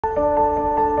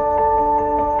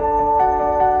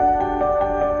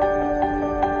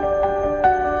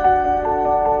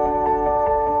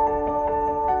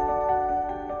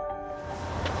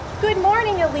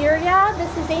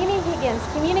Amy Higgins,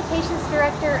 Communications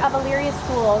Director of Elyria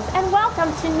Schools, and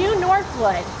welcome to New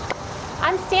Northwood.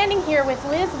 I'm standing here with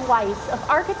Liz Weiss of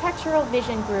Architectural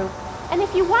Vision Group, and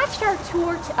if you watched our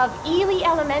tour of Ely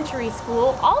Elementary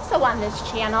School, also on this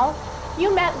channel,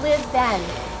 you met Liz then.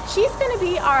 She's going to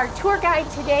be our tour guide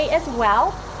today as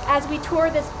well as we tour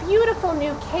this beautiful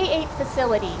new K-8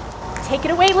 facility. Take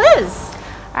it away, Liz.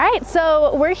 All right,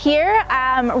 so we're here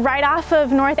right off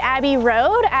of North Abbey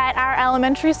Road at our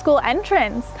elementary school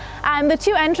entrance. The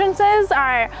two entrances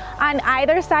are on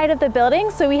either side of the building.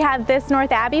 So we have this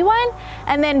North Abbey one,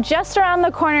 and then just around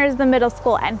the corner is the middle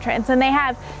school entrance. And they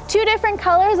have two different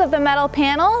colors of the metal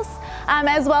panels,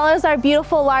 as well as our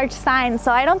beautiful large signs.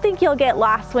 So I don't think you'll get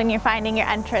lost when you're finding your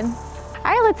entrance. All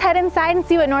right, let's head inside and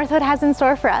see what Northwood has in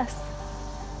store for us.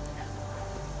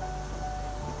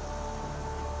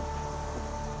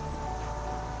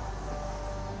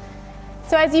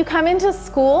 So as you come into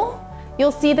school,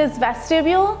 you'll see this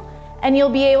vestibule and you'll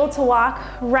be able to walk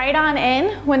right on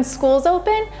in when school's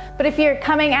open. But if you're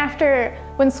coming after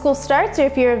when school starts, or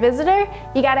if you're a visitor,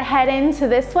 you gotta head into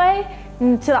this way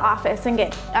to the office and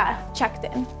get checked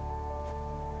in.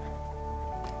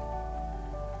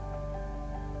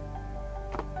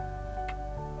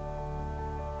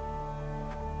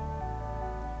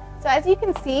 So as you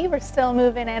can see, we're still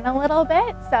moving in a little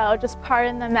bit, so just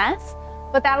pardon the mess.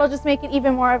 But that'll just make it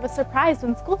even more of a surprise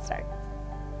when school starts.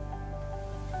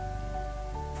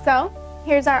 So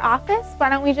here's our office. Why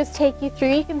don't we just take you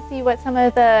through? You can see what some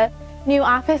of the new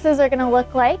offices are going to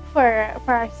look like for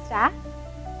our staff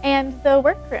and the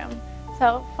workroom.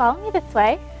 So follow me this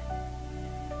way.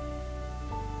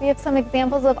 We have some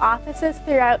examples of offices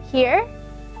throughout here.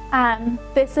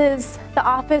 This is the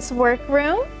office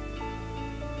workroom.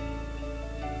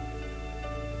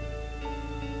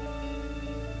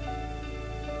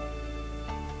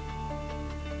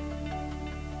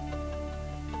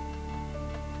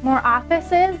 More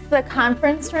offices, the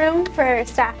conference room for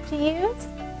staff to use.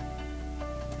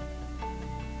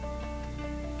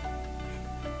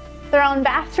 Their own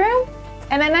bathroom,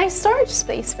 and a nice storage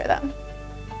space for them.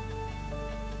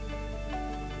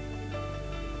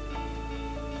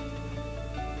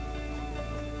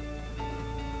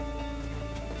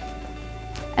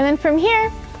 And then from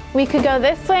here, we could go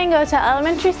this way and go to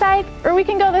elementary side, or we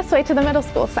can go this way to the middle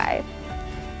school side.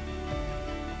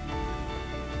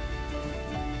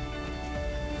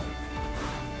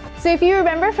 So if you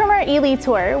remember from our Ely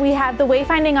tour, we have the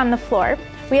wayfinding on the floor.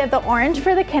 We have the orange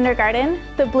for the kindergarten,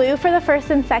 the blue for the first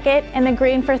and second, and the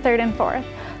green for third and fourth.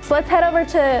 So let's head over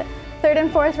to third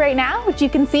and fourth right now, which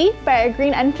you can see by our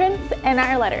green entrance and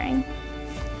our lettering.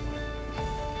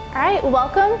 All right,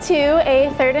 welcome to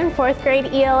a third and fourth grade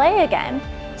ELA again.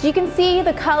 So you can see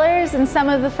the colors and some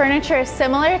of the furniture is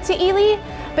similar to Ely,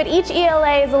 but each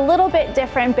ELA is a little bit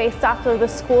different based off of the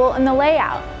school and the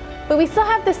layout. But we still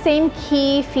have the same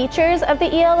key features of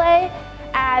the ELA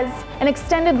as an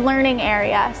extended learning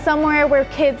area, somewhere where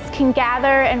kids can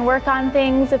gather and work on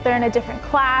things if they're in a different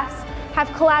class,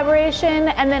 have collaboration,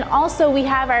 and then also we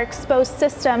have our exposed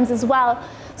systems as well,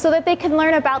 so that they can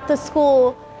learn about the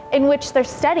school in which they're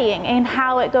studying and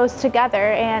how it goes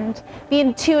together and be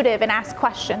intuitive and ask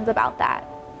questions about that.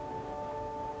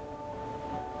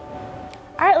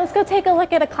 All right, let's go take a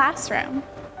look at a classroom.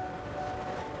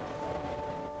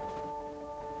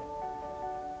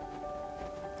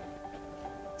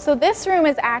 So this room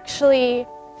is actually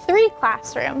 3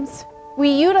 classrooms. We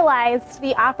utilized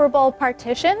the operable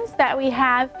partitions that we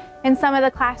have in some of the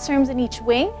classrooms in each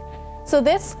wing. So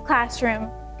this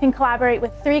classroom can collaborate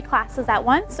with 3 classes at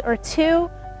once, or 2,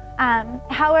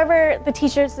 however the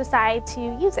teachers decide to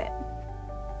use it.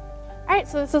 All right,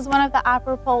 so this is one of the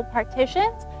operable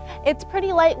partitions. It's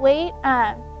pretty lightweight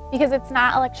because it's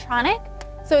not electronic,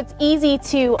 so it's easy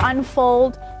to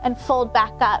unfold and fold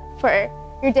back up for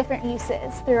your different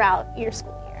uses throughout your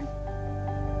school year.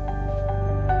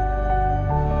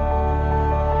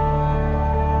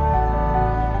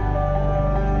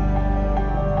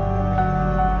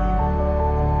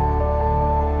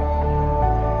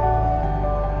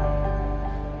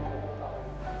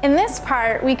 In this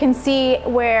part, we can see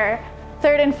where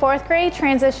third and fourth grade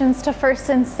transitions to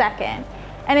first and second.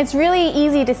 And it's really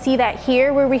easy to see that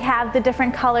here, where we have the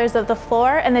different colors of the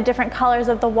floor and the different colors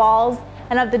of the walls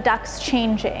and of the ducts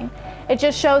changing. It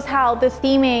just shows how the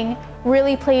theming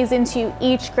really plays into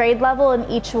each grade level and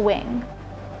each wing.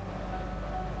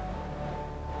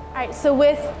 All right, so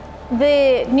with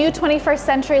the new 21st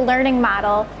century learning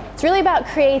model, it's really about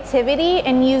creativity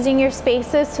and using your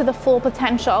spaces to the full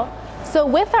potential. So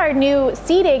with our new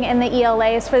seating in the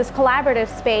ELAs for this collaborative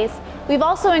space, we've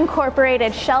also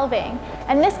incorporated shelving.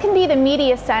 And this can be the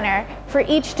media center for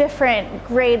each different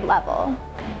grade level.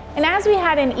 And as we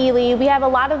had in Ely, we have a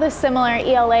lot of the similar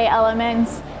ELA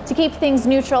elements to keep things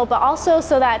neutral, but also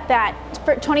so that that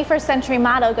 21st century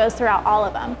motto goes throughout all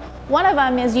of them. One of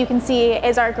them, as you can see,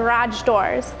 is our garage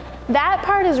doors. That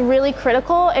part is really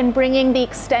critical in bringing the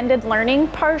extended learning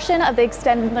portion of the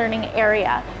extended learning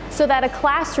area so that a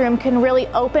classroom can really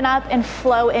open up and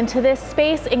flow into this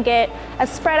space and get as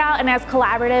spread out and as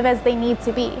collaborative as they need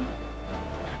to be.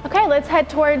 Okay, let's head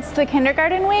towards the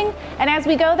kindergarten wing, and as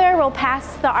we go there, we'll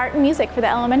pass the art and music for the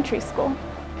elementary school.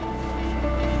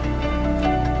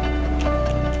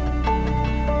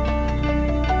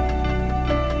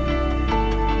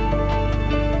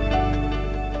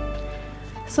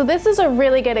 So this is a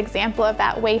really good example of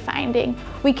that wayfinding.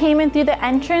 We came in through the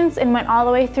entrance and went all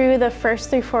the way through the 1st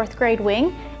through 4th grade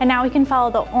wing, and now we can follow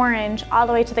the orange all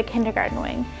the way to the kindergarten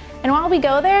wing. And while we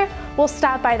go there, we'll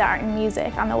stop by the art and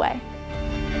music on the way.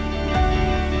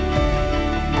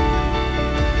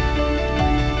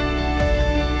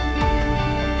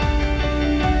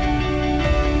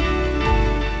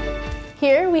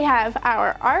 Here we have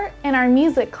our art and our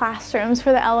music classrooms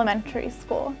for the elementary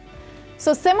school.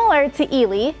 So similar to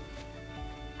Ely,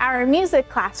 our music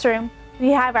classroom, we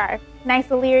have our nice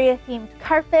Elyria themed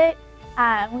carpet.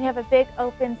 We have a big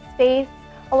open space.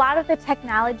 A lot of the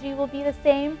technology will be the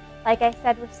same. Like I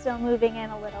said, we're still moving in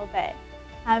a little bit.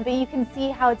 But you can see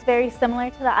how it's very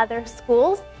similar to the other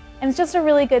schools. And it's just a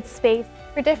really good space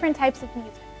for different types of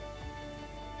music.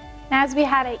 Now, as we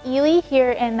had at Ely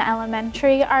here in the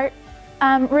elementary art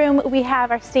room, we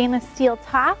have our stainless steel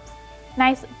tops,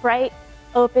 nice bright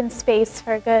open space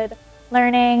for good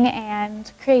learning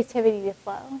and creativity to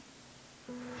flow.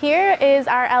 Here is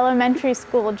our elementary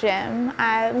school gym.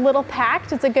 A little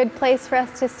packed. It's a good place for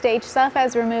us to stage stuff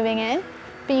as we're moving in.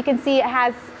 But you can see it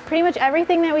has pretty much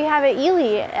everything that we have at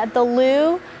Ely. At the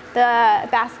loo, the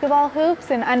basketball hoops,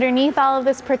 and underneath all of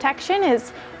this protection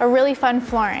is a really fun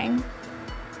flooring.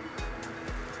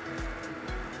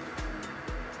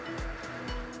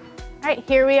 All right,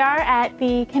 here we are at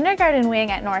the kindergarten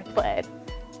wing at Northwood.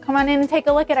 Come on in and take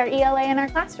a look at our ELA in our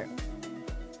classrooms.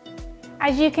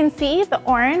 As you can see, the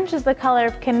orange is the color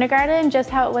of kindergarten,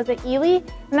 just how it was at Ely,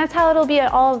 and that's how it'll be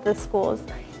at all of the schools.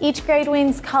 Each grade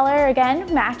wing's color,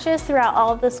 again, matches throughout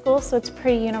all of the schools, so it's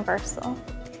pretty universal.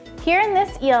 Here in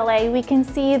this ELA, we can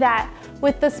see that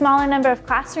with the smaller number of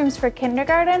classrooms for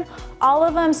kindergarten, all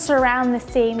of them surround the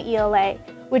same ELA,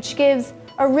 which gives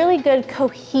a really good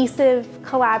cohesive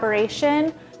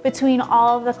collaboration between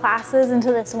all of the classes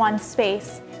into this one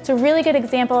space. It's a really good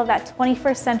example of that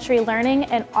 21st century learning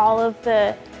and all of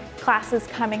the classes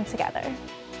coming together.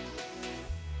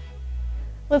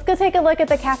 Let's go take a look at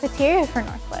the cafeteria for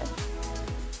Northwood.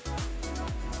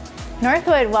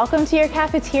 Northwood, welcome to your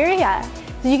cafeteria.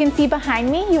 As you can see behind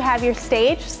me, you have your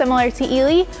stage, similar to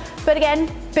Ely, but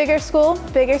again, bigger school,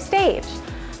 bigger stage.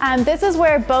 This is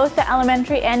where both the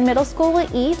elementary and middle school will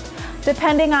eat.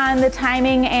 Depending on the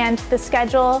timing and the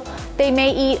schedule, they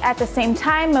may eat at the same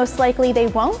time. Most likely they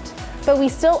won't, but we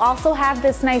still also have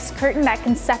this nice curtain that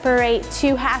can separate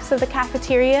two halves of the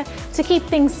cafeteria to keep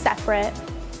things separate.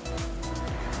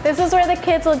 This is where the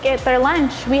kids will get their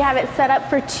lunch. We have it set up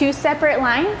for two separate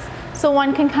lines. So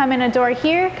one can come in a door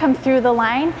here, come through the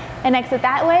line, and exit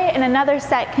that way, and another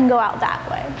set can go out that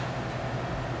way.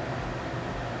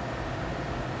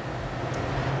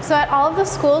 So at all of the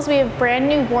schools, we have brand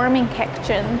new warming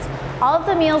kitchens. All of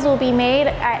the meals will be made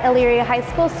at Elyria High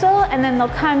School still, and then they'll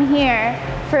come here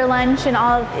for lunch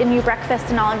and your breakfast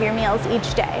and all of your meals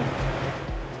each day.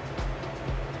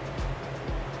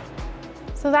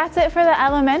 So that's it for the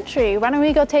elementary. Why don't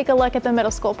we go take a look at the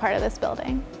middle school part of this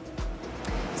building?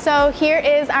 So here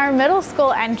is our middle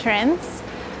school entrance.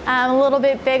 A little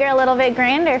bit bigger, a little bit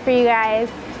grander for you guys.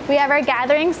 We have our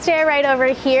gathering stair right over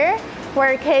here,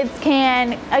 where kids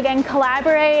can, again,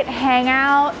 collaborate, hang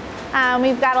out.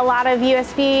 We've got a lot of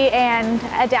USB and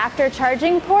adapter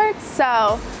charging ports,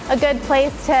 so a good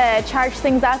place to charge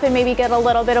things up and maybe get a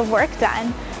little bit of work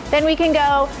done. Then we can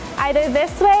go either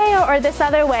this way or this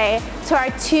other way to our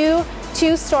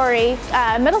two-story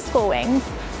middle school wings.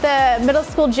 The middle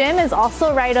school gym is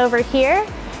also right over here,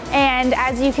 and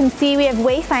as you can see, we have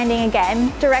wayfinding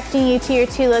again, directing you to your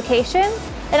two locations,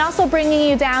 and also bringing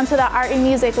you down to the art and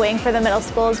music wing for the middle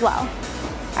school as well.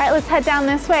 All right, let's head down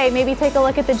this way, maybe take a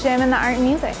look at the gym and the art and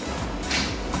music.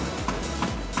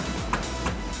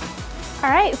 All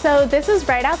right, so this is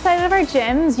right outside of our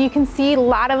gyms. You can see a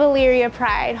lot of Elyria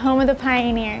pride, home of the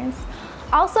pioneers.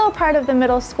 Also a part of the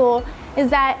middle school is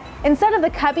that instead of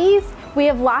the cubbies, we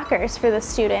have lockers for the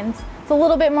students. It's a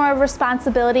little bit more of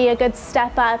responsibility, a good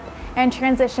step up and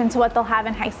transition to what they'll have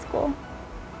in high school.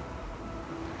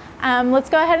 Let's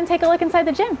go ahead and take a look inside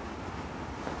the gym.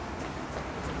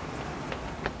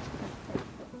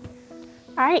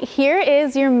 All right, here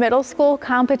is your middle school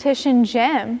competition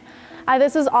gym.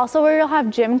 This is also where you'll have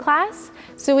gym class.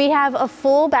 So we have a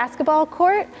full basketball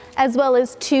court as well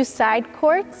as 2 side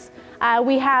courts.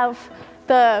 We have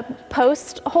the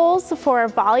post holes for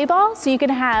volleyball, so you can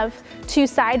have 2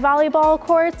 side volleyball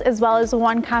courts as well as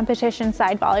 1 competition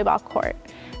side volleyball court.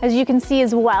 As you can see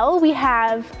as well, we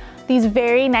have these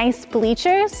very nice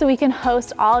bleachers so we can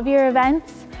host all of your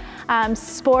events,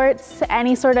 sports,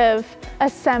 any sort of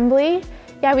assembly.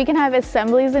 Yeah, we can have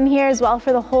assemblies in here as well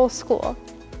for the whole school.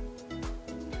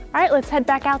 All right, let's head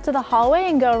back out to the hallway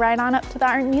and go right on up to the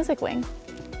art and music wing.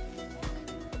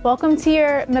 Welcome to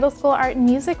your middle school art and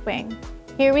music wing.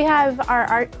 Here we have our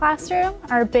art classroom,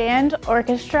 our band,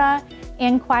 orchestra,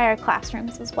 and choir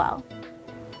classrooms as well.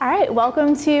 All right,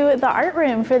 welcome to the art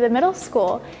room for the middle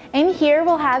school. In here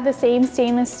we'll have the same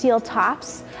stainless steel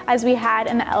tops as we had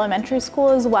in the elementary school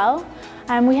as well.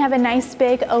 We have a nice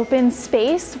big open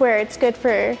space where it's good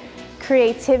for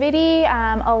creativity.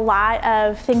 A lot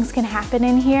of things can happen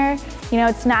in here. You know,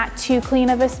 it's not too clean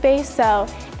of a space, so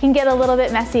it can get a little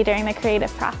bit messy during the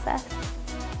creative process.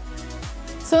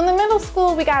 So in the middle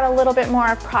school, we got a little bit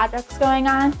more projects going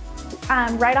on.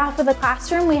 Right off of the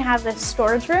classroom, we have the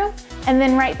storage room, and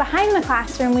then right behind the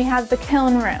classroom, we have the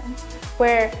kiln room,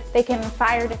 where they can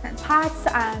fire different pots,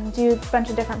 do a bunch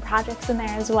of different projects in there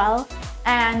as well,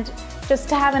 and just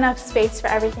to have enough space for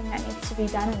everything that needs to be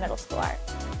done in middle school art.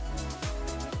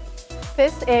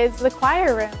 This is the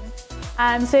choir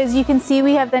room. So as you can see,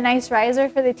 we have the nice riser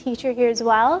for the teacher here as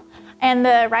well, and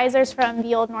the risers from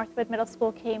the old Northwood Middle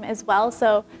School came as well,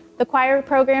 so the choir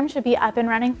program should be up and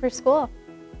running for school.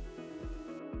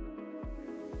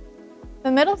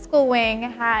 The middle school wing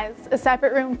has a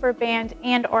separate room for band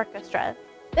and orchestra.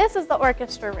 This is the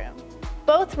orchestra room.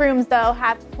 Both rooms, though,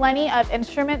 have plenty of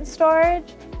instrument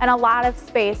storage and a lot of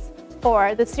space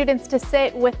for the students to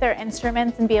sit with their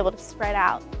instruments and be able to spread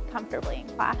out comfortably in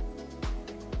class.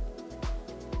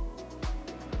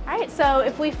 All right, so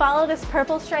if we follow this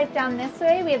purple stripe down this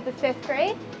way, we have the 5th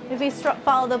grade. If we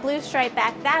follow the blue stripe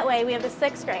back that way, we have the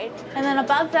 6th grade. And then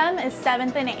above them is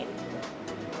 7th and 8th.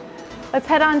 Let's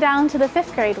head on down to the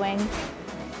 5th grade wing.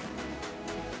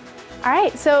 All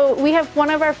right, so we have one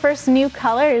of our first new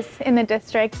colors in the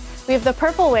district. We have the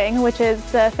purple wing, which is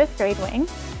the 5th grade wing.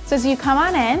 So as you come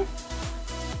on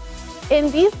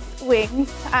in these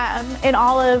wings, in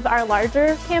all of our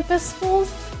larger campus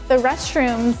schools, the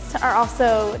restrooms are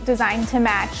also designed to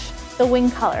match the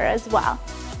wing color as well.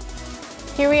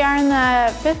 Here we are in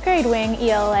the 5th grade wing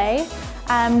ELA.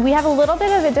 We have a little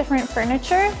bit of a different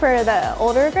furniture for the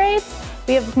older grades.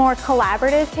 We have more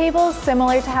collaborative tables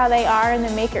similar to how they are in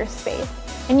the maker space.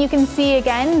 And you can see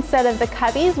again, instead of the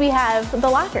cubbies, we have the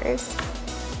lockers.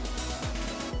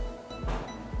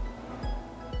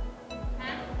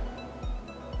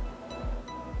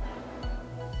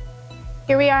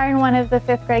 Here we are in one of the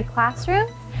 5th grade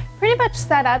classrooms, pretty much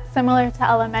set up similar to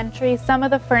elementary. Some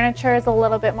of the furniture is a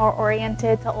little bit more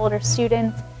oriented to older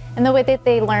students and the way that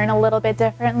they learn a little bit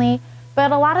differently.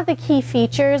 But a lot of the key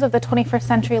features of the 21st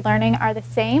century learning are the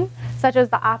same, such as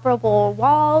the operable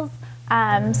walls.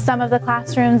 Some of the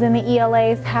classrooms in the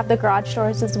ELAs have the garage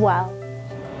doors as well.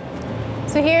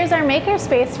 So here's our maker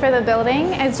space for the building.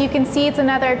 As you can see, it's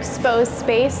another exposed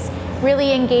space,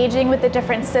 really engaging with the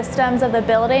different systems of the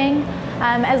building,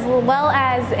 as well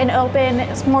as an open,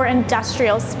 more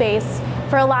industrial space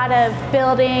for a lot of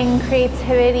building,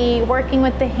 creativity, working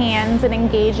with the hands, and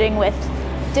engaging with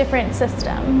different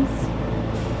systems.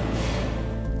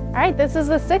 All right, this is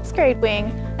the 6th grade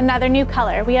wing, another new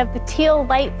color. We have the teal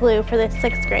light blue for the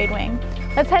 6th grade wing.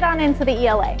 Let's head on into the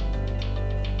ELA.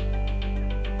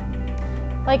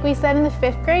 Like we said in the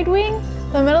 5th grade wing,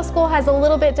 the middle school has a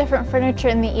little bit different furniture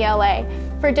in the ELA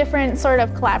for different sort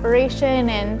of collaboration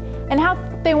and how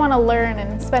they want to learn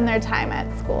and spend their time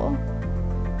at school.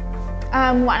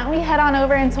 Why don't we head on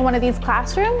over into one of these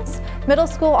classrooms? Middle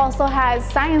school also has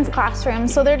science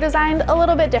classrooms, so they're designed a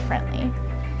little bit differently.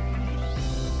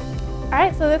 All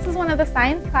right, so this is one of the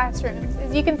science classrooms.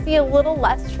 As you can see, a little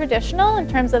less traditional in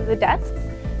terms of the desks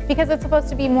because it's supposed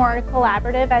to be more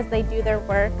collaborative as they do their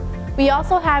work. We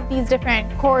also have these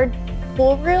different cord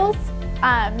pull reels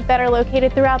that are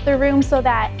located throughout the room so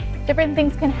that different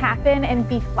things can happen and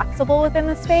be flexible within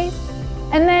the space.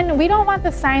 And then we don't want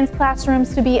the science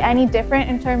classrooms to be any different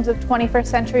in terms of 21st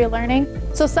century learning.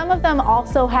 So some of them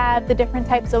also have the different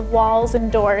types of walls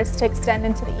and doors to extend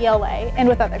into the ELA and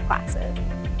with other classes.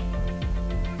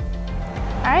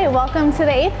 All right, welcome to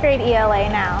the 8th grade ELA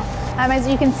now. As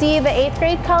you can see, the 8th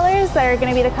grade colors that are going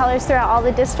to be the colors throughout all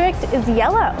the district is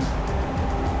yellow.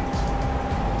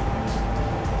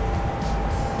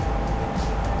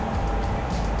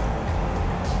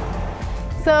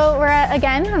 So we're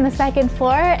again on the 2nd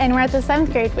floor, and we're at the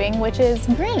 7th grade wing, which is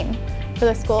green for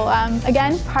the school.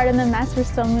 Again, pardon the mess, we're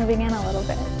still moving in a little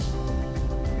bit.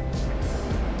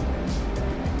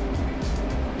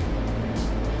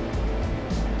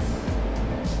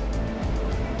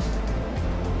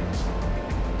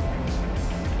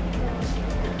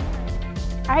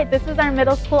 All right, this is our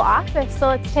middle school office, so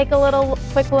let's take a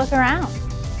quick look around.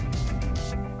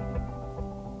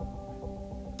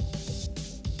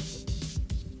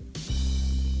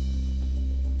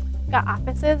 Got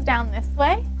offices down this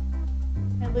way.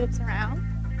 It loops around.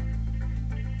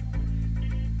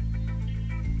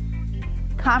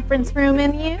 Conference room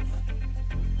in use.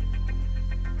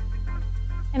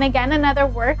 And again, another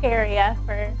work area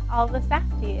for all the staff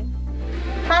to use.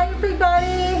 Hi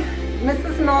everybody,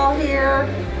 Mrs. Knoll here.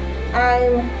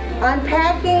 I'm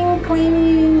unpacking,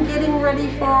 cleaning, getting ready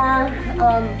for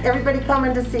everybody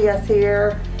coming to see us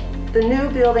here. The new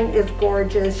building is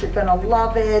gorgeous. You're gonna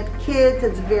love it. Kids,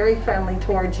 it's very friendly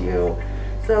towards you.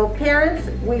 So parents,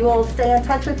 we will stay in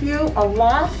touch with you a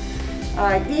lot.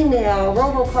 Email,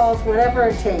 robocalls, whatever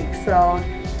it takes. So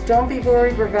don't be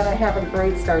worried, we're gonna have a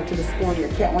great start to the school year.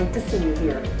 Can't wait to see you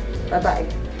here. Bye-bye.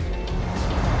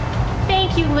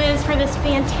 Thank you, Liz, for this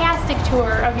fantastic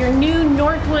tour of your new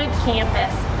Northwood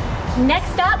campus.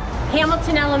 Next up,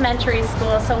 Hamilton Elementary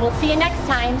School. So we'll see you next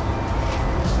time.